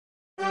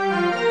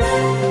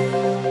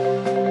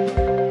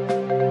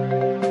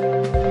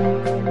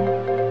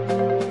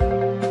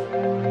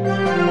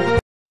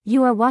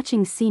You are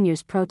watching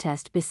seniors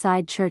protest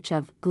beside Church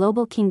of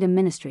Global Kingdom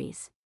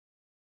Ministries,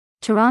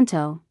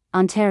 Toronto,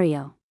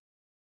 Ontario.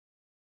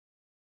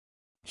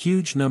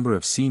 Huge number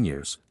of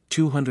seniors,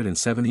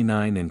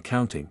 279 and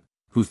counting,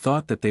 who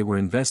thought that they were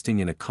investing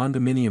in a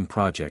condominium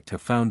project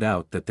have found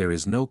out that there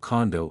is no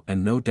condo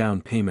and no down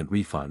payment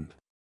refund.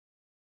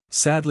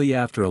 Sadly,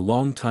 after a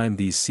long time,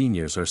 these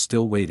seniors are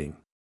still waiting.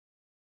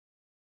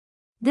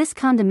 This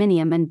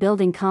condominium and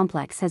building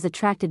complex has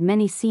attracted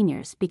many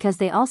seniors because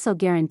they also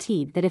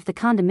guaranteed that if the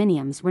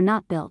condominiums were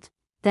not built,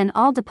 then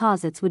all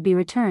deposits would be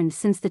returned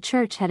since the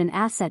church had an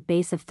asset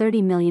base of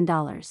 $30 million.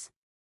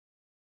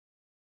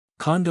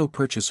 Condo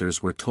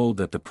purchasers were told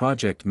that the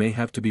project may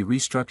have to be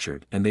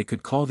restructured and they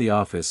could call the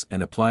office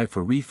and apply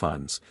for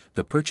refunds.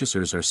 The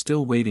purchasers are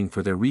still waiting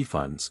for their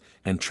refunds,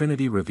 and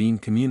Trinity Ravine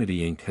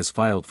Community Inc. has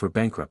filed for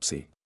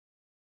bankruptcy.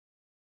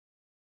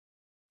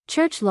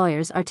 Church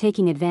lawyers are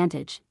taking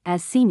advantage,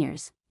 as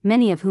seniors,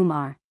 many of whom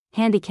are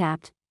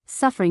handicapped,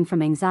 suffering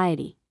from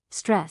anxiety,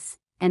 stress,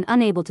 and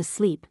unable to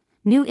sleep,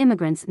 new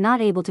immigrants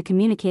not able to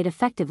communicate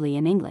effectively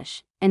in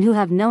English, and who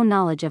have no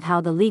knowledge of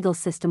how the legal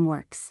system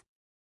works.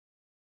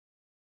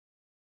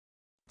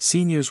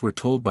 Seniors were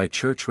told by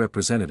church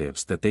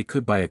representatives that they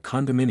could buy a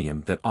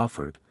condominium that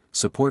offered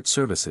support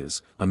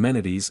services,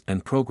 amenities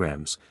and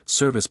programs,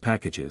 service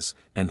packages,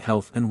 and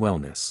health and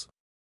wellness.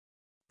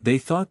 They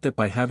thought that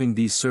by having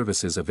these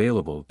services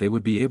available they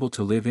would be able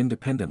to live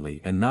independently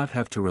and not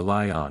have to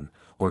rely on,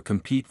 or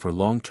compete for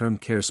long-term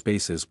care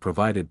spaces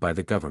provided by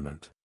the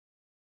government.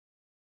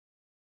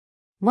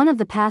 One of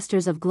the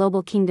pastors of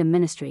Global Kingdom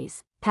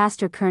Ministries,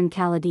 Pastor Kern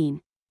Kaladine,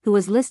 who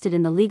was listed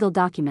in the legal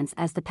documents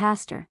as the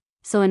pastor,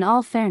 so in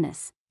all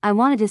fairness, I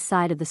wanted his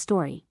side of the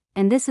story,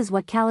 and this is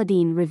what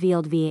Kaladine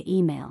revealed via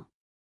email.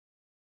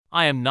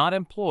 I am not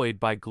employed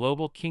by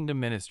Global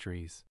Kingdom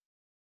Ministries.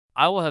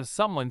 I will have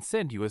someone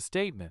send you a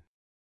statement.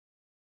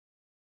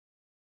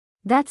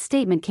 That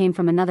statement came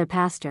from another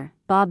pastor,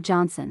 Bob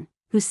Johnson,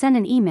 who sent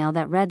an email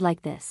that read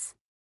like this.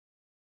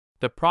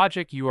 The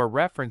project you are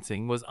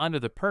referencing was under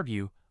the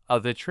purview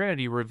of the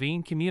Trinity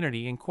Ravine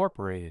Community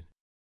Incorporated.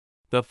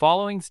 The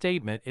following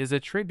statement is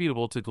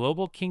attributable to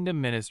Global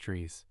Kingdom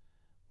Ministries.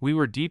 We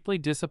were deeply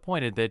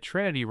disappointed that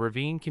Trinity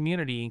Ravine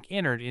Community Inc.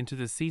 entered into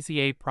the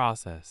CCA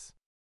process.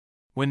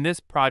 When this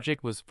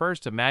project was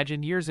first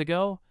imagined years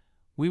ago,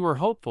 we were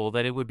hopeful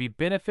that it would be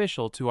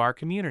beneficial to our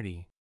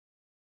community.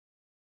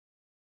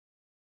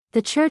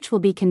 The church will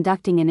be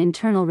conducting an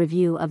internal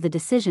review of the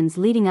decisions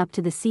leading up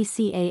to the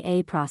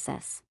CCAA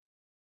process.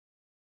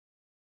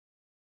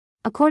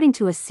 According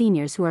to us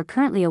seniors who are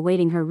currently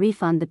awaiting her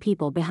refund, the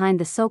people behind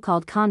the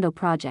so-called condo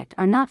project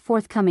are not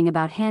forthcoming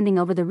about handing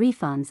over the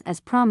refunds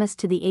as promised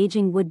to the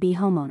aging would-be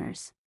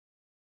homeowners.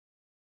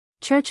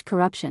 Church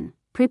corruption,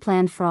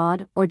 pre-planned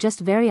fraud, or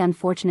just very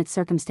unfortunate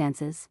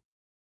circumstances?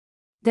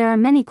 There are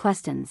many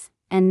questions,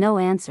 and no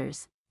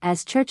answers,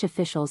 as church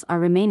officials are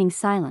remaining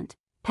silent,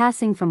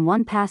 passing from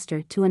one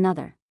pastor to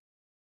another.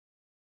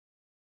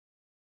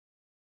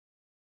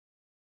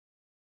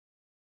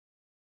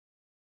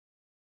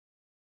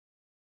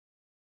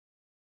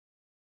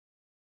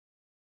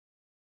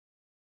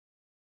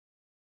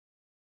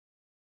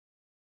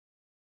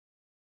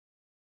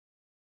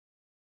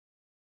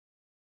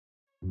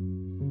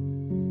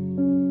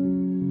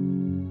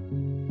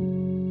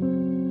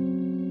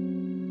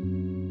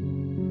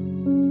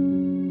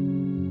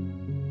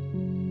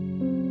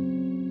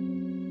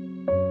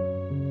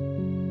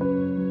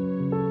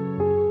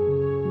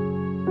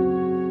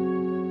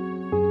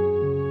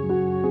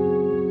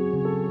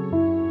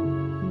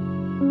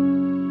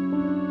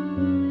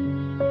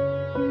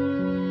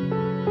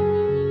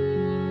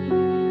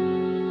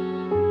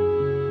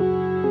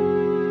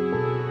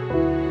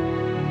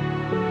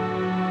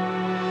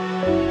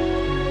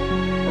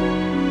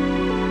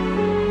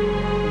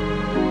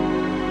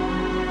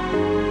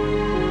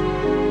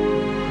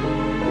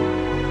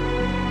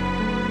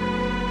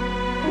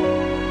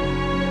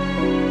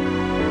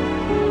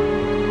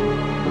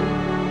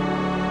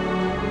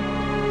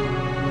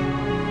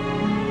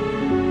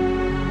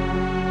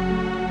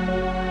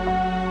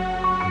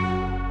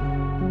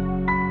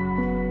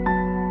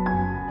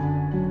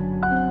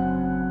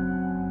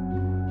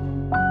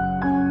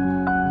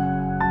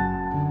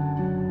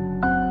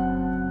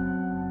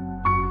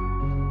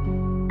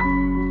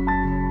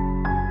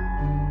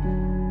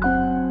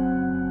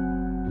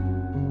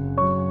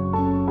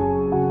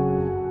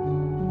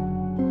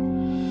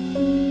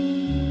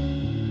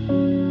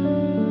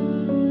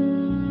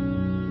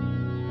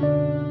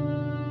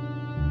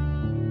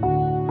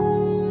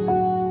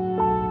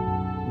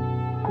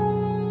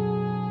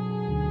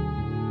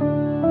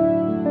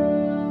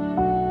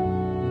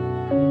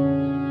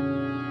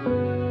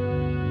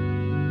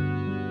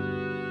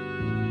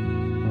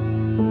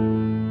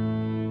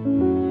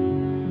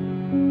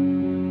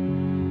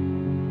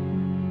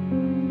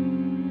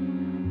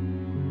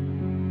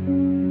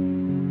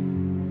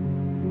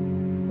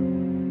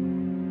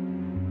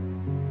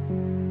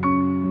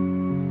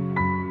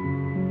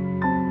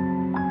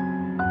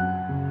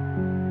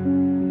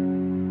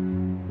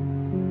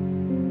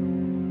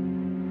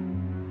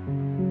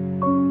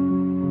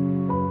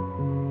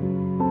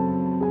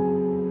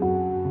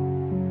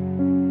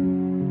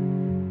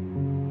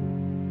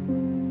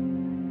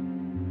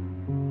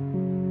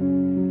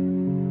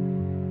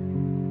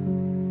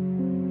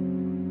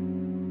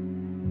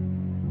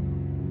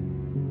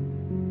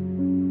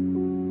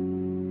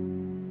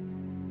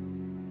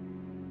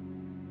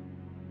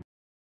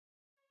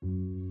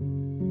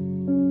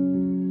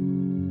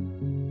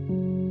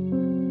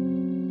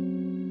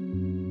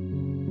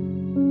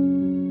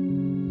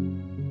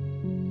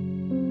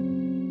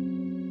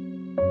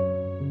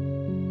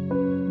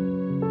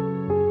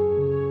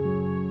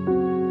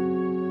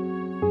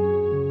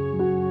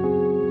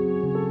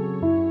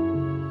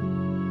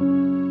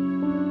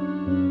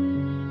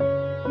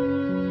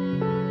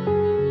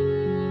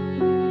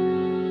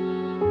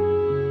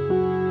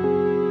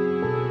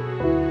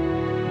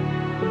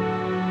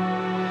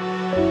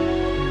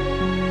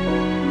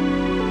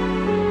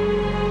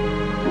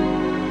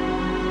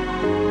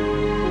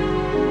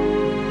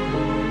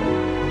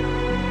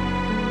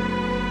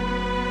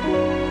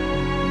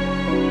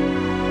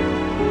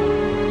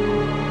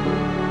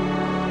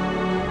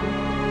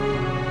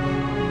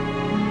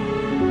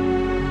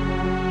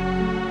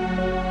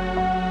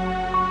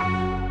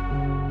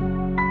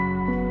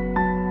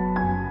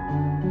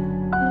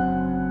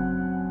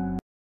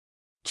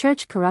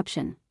 church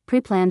corruption,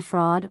 preplanned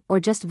fraud, or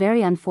just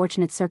very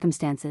unfortunate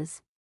circumstances?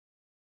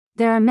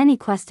 There are many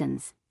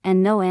questions,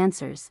 and no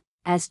answers,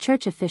 as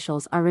church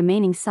officials are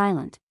remaining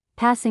silent,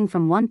 passing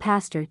from one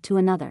pastor to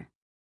another.